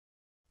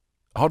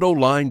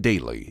AutoLine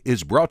Daily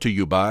is brought to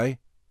you by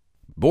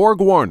Borg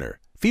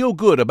Warner, feel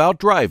good about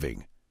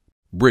driving.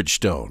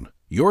 Bridgestone,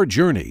 your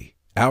journey,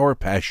 our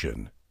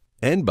passion.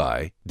 And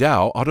by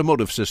Dow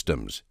Automotive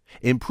Systems,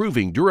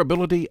 improving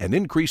durability and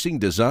increasing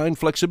design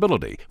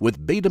flexibility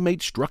with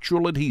Betamate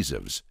structural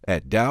adhesives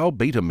at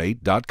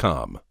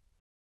dowbetamate.com.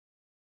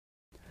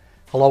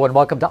 Hello and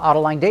welcome to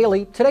AutoLine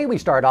Daily. Today we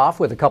start off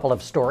with a couple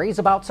of stories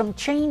about some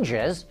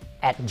changes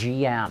at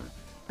GM.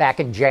 Back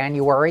in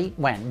January,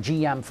 when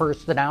GM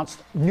first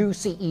announced new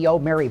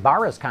CEO Mary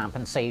Barra's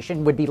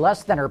compensation would be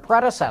less than her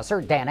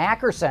predecessor, Dan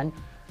Akerson,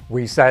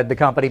 we said the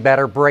company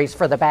better brace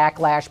for the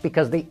backlash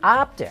because the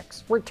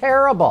optics were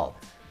terrible.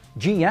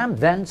 GM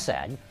then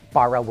said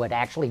Barra would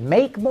actually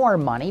make more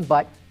money,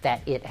 but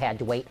that it had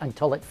to wait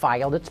until it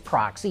filed its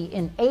proxy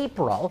in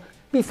April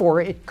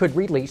before it could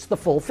release the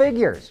full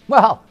figures.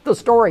 Well, the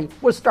story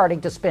was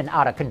starting to spin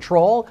out of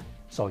control,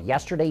 so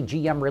yesterday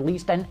GM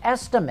released an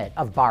estimate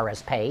of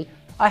Barra's pay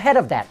ahead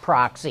of that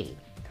proxy.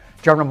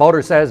 General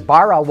Motors says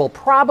Barra will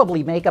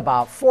probably make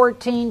about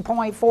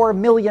 $14.4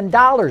 million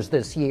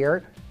this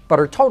year, but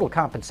her total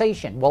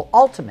compensation will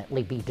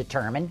ultimately be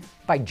determined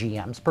by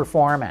GM's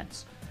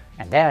performance.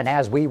 And then,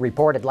 as we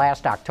reported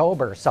last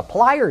October,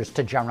 suppliers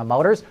to General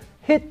Motors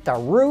hit the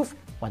roof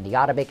when the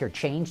automaker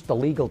changed the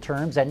legal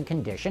terms and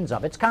conditions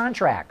of its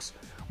contracts.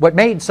 What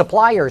made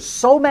suppliers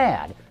so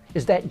mad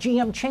is that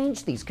GM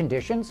changed these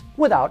conditions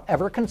without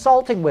ever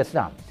consulting with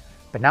them.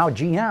 But now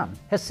GM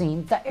has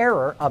seen the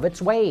error of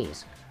its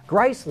ways.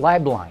 Grice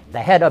Leiblein,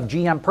 the head of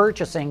GM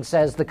purchasing,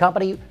 says the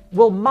company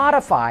will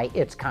modify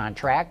its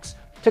contracts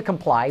to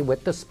comply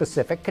with the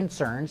specific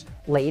concerns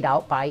laid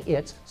out by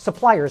its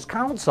suppliers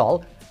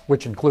council,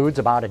 which includes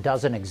about a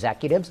dozen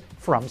executives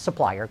from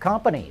supplier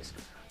companies.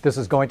 This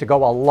is going to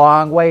go a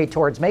long way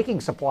towards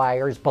making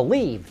suppliers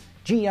believe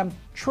GM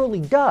truly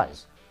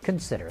does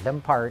consider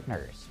them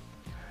partners.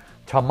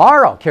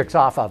 Tomorrow kicks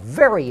off a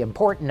very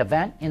important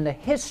event in the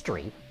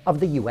history of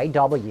the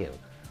UAW.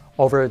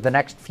 Over the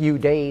next few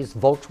days,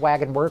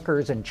 Volkswagen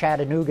workers in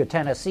Chattanooga,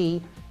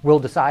 Tennessee will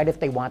decide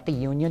if they want the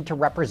union to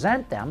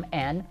represent them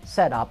and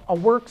set up a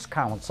works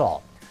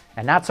council.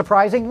 And not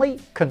surprisingly,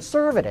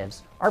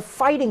 conservatives are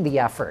fighting the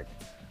effort.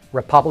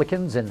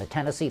 Republicans in the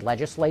Tennessee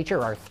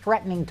legislature are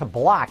threatening to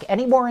block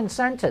any more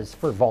incentives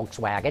for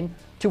Volkswagen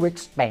to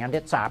expand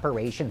its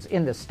operations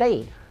in the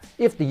state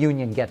if the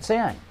union gets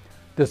in.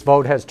 This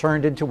vote has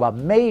turned into a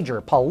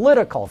major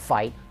political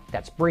fight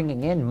that's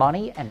bringing in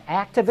money and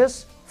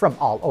activists from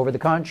all over the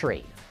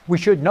country. We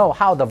should know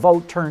how the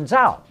vote turns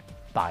out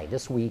by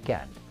this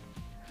weekend.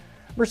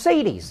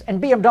 Mercedes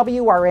and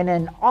BMW are in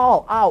an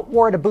all-out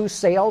war to boost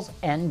sales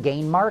and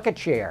gain market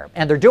share,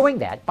 and they're doing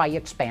that by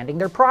expanding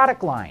their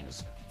product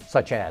lines,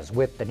 such as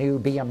with the new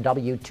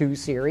BMW 2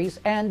 Series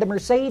and the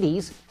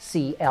Mercedes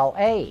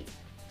CLA.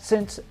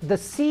 Since the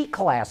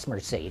C-Class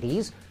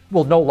Mercedes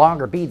will no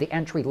longer be the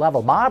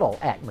entry-level model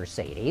at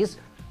Mercedes,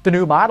 the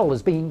new model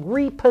is being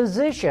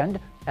repositioned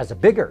as a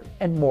bigger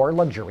and more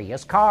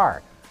luxurious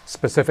car.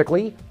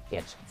 Specifically,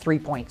 it's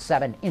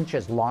 3.7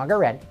 inches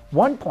longer and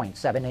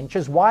 1.7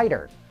 inches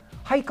wider.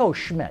 Heiko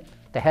Schmidt,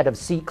 the head of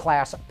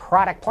C-Class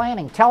product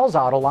planning, tells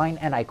Autoline,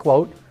 and I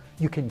quote,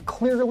 "You can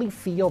clearly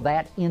feel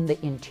that in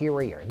the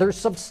interior. There's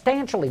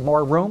substantially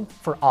more room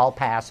for all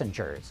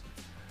passengers."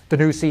 The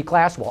new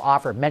C-Class will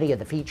offer many of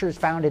the features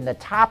found in the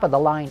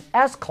top-of-the-line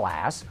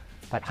S-Class,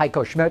 but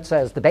Heiko Schmidt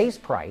says the base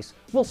price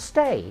will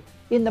stay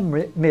in the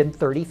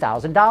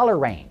mid-$30,000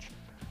 range.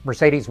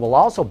 Mercedes will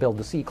also build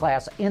the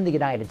C-Class in the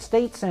United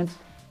States since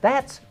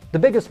that's the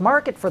biggest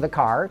market for the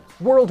car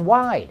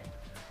worldwide.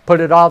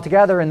 Put it all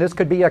together and this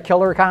could be a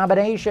killer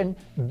combination,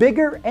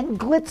 bigger and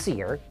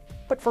glitzier,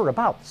 but for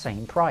about the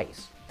same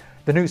price.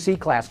 The new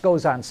C-Class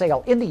goes on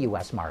sale in the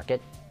U.S.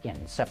 market in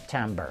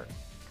September.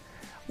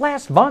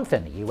 Last month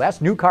in the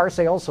U.S., new car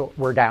sales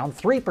were down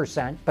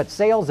 3%, but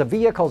sales of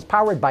vehicles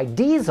powered by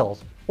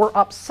diesels were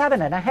up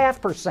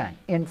 7.5%.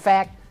 In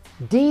fact,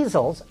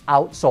 diesels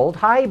outsold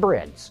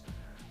hybrids.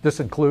 This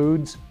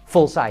includes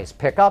full-size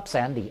pickups,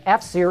 and the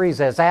F-Series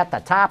is at the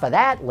top of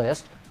that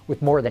list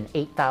with more than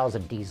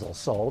 8,000 diesels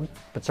sold.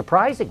 But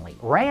surprisingly,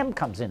 Ram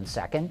comes in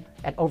second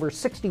at over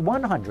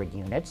 6,100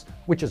 units,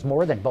 which is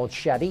more than both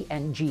Chevy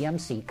and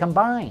GMC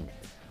combined.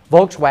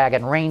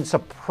 Volkswagen reigns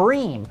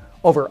supreme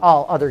over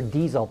all other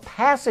diesel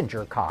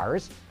passenger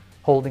cars,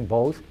 holding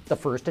both the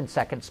first and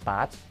second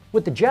spots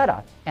with the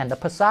Jetta and the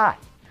Passat.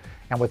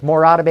 And with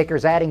more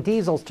automakers adding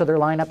diesels to their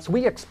lineups,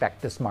 we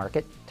expect this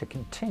market to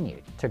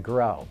continue to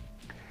grow.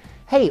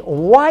 Hey,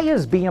 why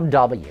is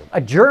BMW,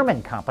 a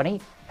German company,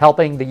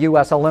 helping the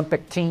U.S.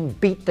 Olympic team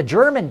beat the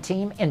German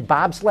team in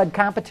bobsled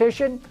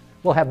competition?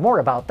 We'll have more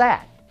about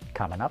that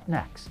coming up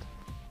next.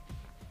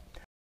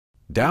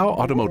 Dow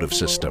Automotive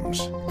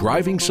Systems,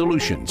 driving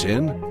solutions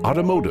in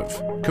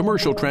automotive,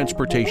 commercial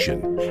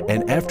transportation,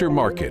 and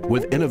aftermarket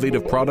with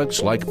innovative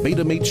products like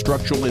Betamate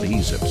structural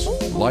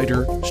adhesives.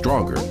 Lighter,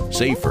 stronger,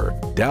 safer.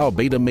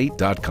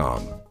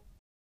 DowBetamate.com.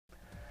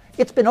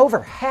 It's been over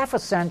half a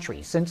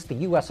century since the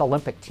U.S.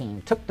 Olympic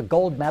team took the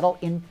gold medal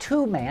in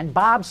two-man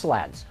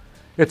bobsleds.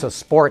 It's a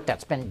sport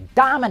that's been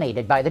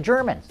dominated by the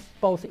Germans,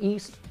 both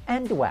East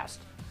and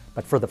West.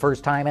 But for the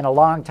first time in a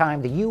long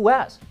time, the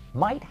U.S.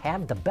 might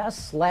have the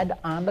best sled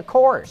on the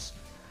course.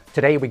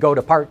 Today we go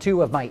to part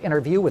 2 of my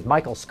interview with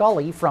Michael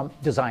Scully from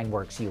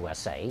DesignWorks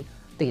USA,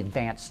 the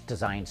advanced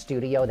design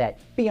studio that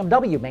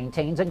BMW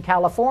maintains in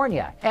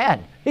California.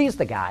 And he's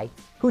the guy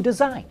who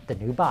designed the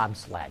new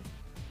bobsled.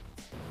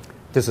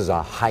 This is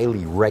a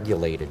highly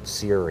regulated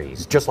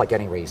series, just like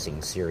any racing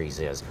series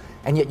is.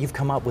 And yet you've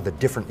come up with a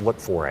different look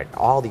for it.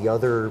 All the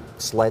other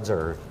sleds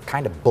are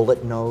kind of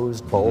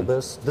bullet-nosed,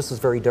 bulbous. Mm-hmm. This is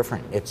very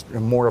different. It's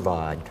more of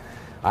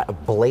a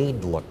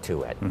blade look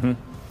to it. Mm-hmm.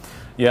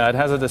 Yeah, it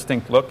has a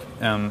distinct look.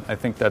 I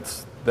think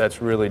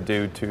that's really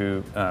due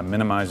to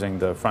minimizing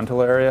the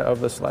frontal area of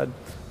the sled,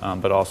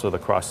 but also the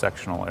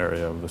cross-sectional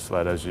area of the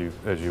sled as you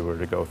were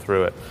to go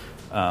through it.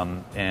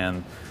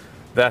 And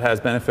that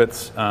has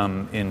benefits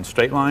in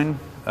straight line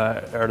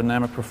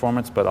aerodynamic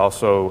performance, but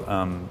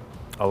also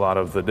a lot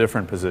of the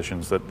different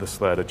positions that the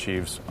sled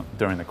achieves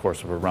during the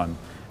course of a run.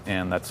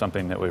 And that's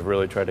something that we've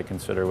really tried to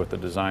consider with the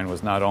design,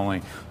 was not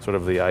only sort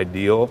of the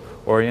ideal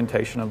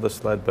orientation of the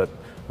sled, but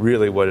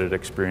really what it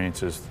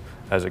experiences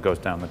as it goes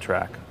down the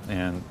track.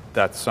 And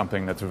that's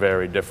something that's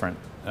very different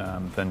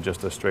than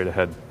just a straight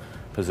ahead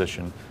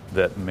position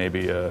that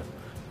maybe a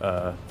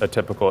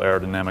typical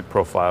aerodynamic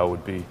profile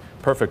would be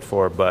perfect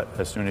for, but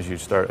as soon as you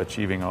start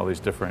achieving all these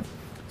different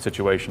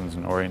situations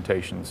and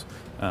orientations,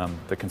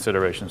 the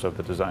considerations of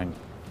the design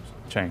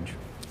change.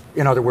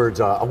 In other words,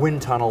 a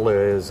wind tunnel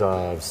is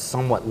a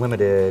somewhat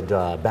limited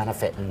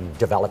benefit in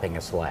developing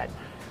a sled.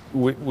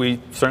 We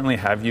certainly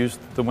have used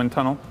the wind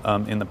tunnel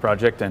in the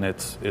project, and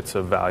it's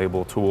a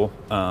valuable tool,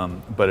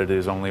 but it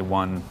is only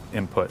one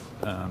input.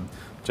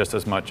 Just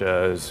as much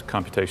as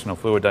computational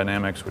fluid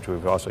dynamics, which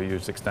we've also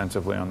used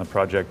extensively on the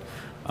project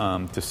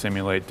to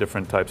simulate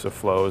different types of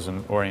flows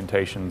and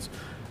orientations.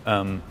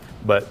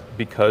 But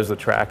because the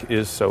track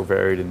is so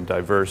varied and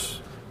diverse,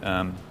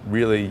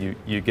 really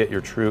you get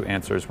your true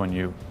answers when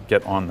you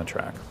get on the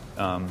track.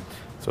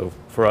 So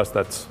for us,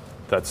 that's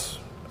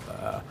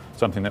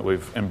something that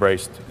we've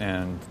embraced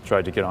and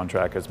tried to get on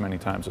track as many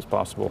times as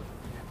possible.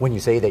 When you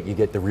say that you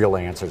get the real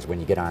answers when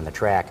you get on the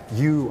track,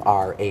 you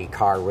are a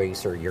car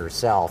racer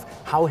yourself.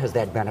 How has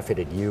that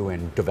benefited you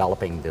in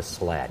developing this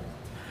sled?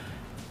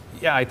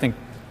 Yeah, I think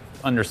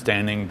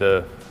understanding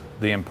the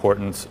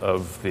importance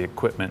of the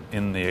equipment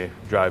in the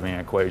driving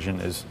equation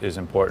is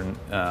important,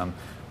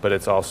 but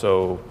it's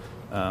also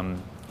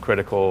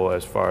critical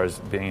as far as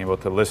being able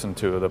to listen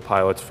to the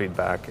pilot's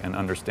feedback and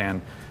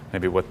understand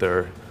maybe what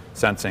they're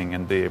sensing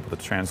and be able to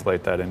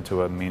translate that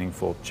into a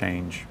meaningful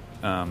change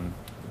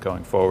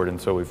going forward.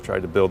 And so we've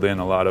tried to build in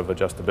a lot of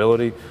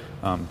adjustability,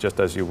 just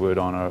as you would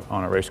on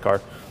a race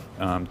car,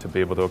 to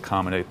be able to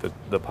accommodate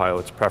the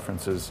pilot's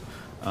preferences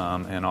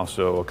and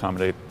also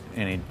accommodate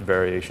any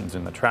variations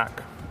in the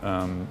track.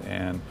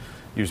 And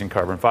using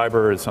carbon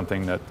fiber is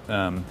something that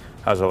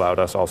has allowed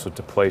us also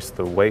to place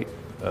the weight,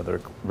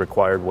 the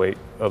required weight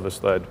of the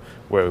sled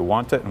where we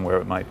want it and where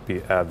it might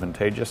be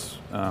advantageous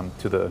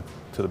to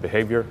the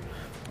behavior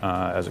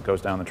as it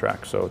goes down the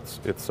track. So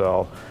it's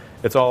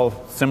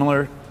all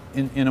similar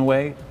in a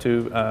way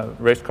to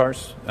race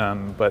cars,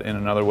 but in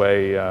another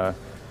way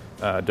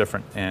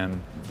different.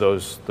 And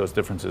those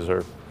differences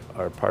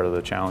are part of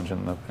the challenge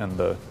and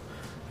the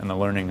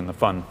learning and the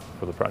fun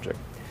for the project.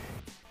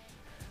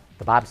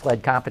 The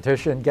bobsled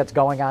competition gets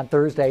going on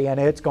Thursday, and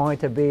it's going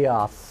to be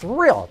a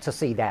thrill to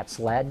see that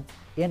sled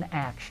in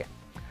action.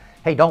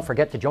 Hey, don't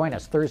forget to join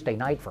us Thursday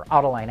night for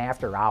Autoline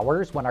After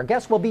Hours, when our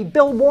guest will be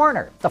Bill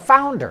Warner, the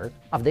founder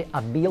of the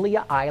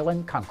Amelia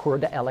Island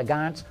Concours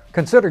d'Elegance,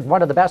 considered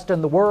one of the best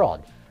in the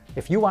world.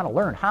 If you want to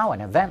learn how an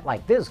event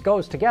like this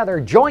goes together,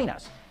 join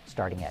us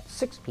starting at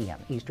 6 p.m.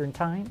 Eastern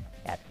Time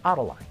at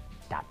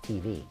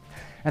Autoline.tv.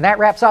 And that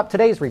wraps up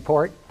today's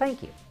report.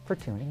 Thank you for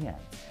tuning in.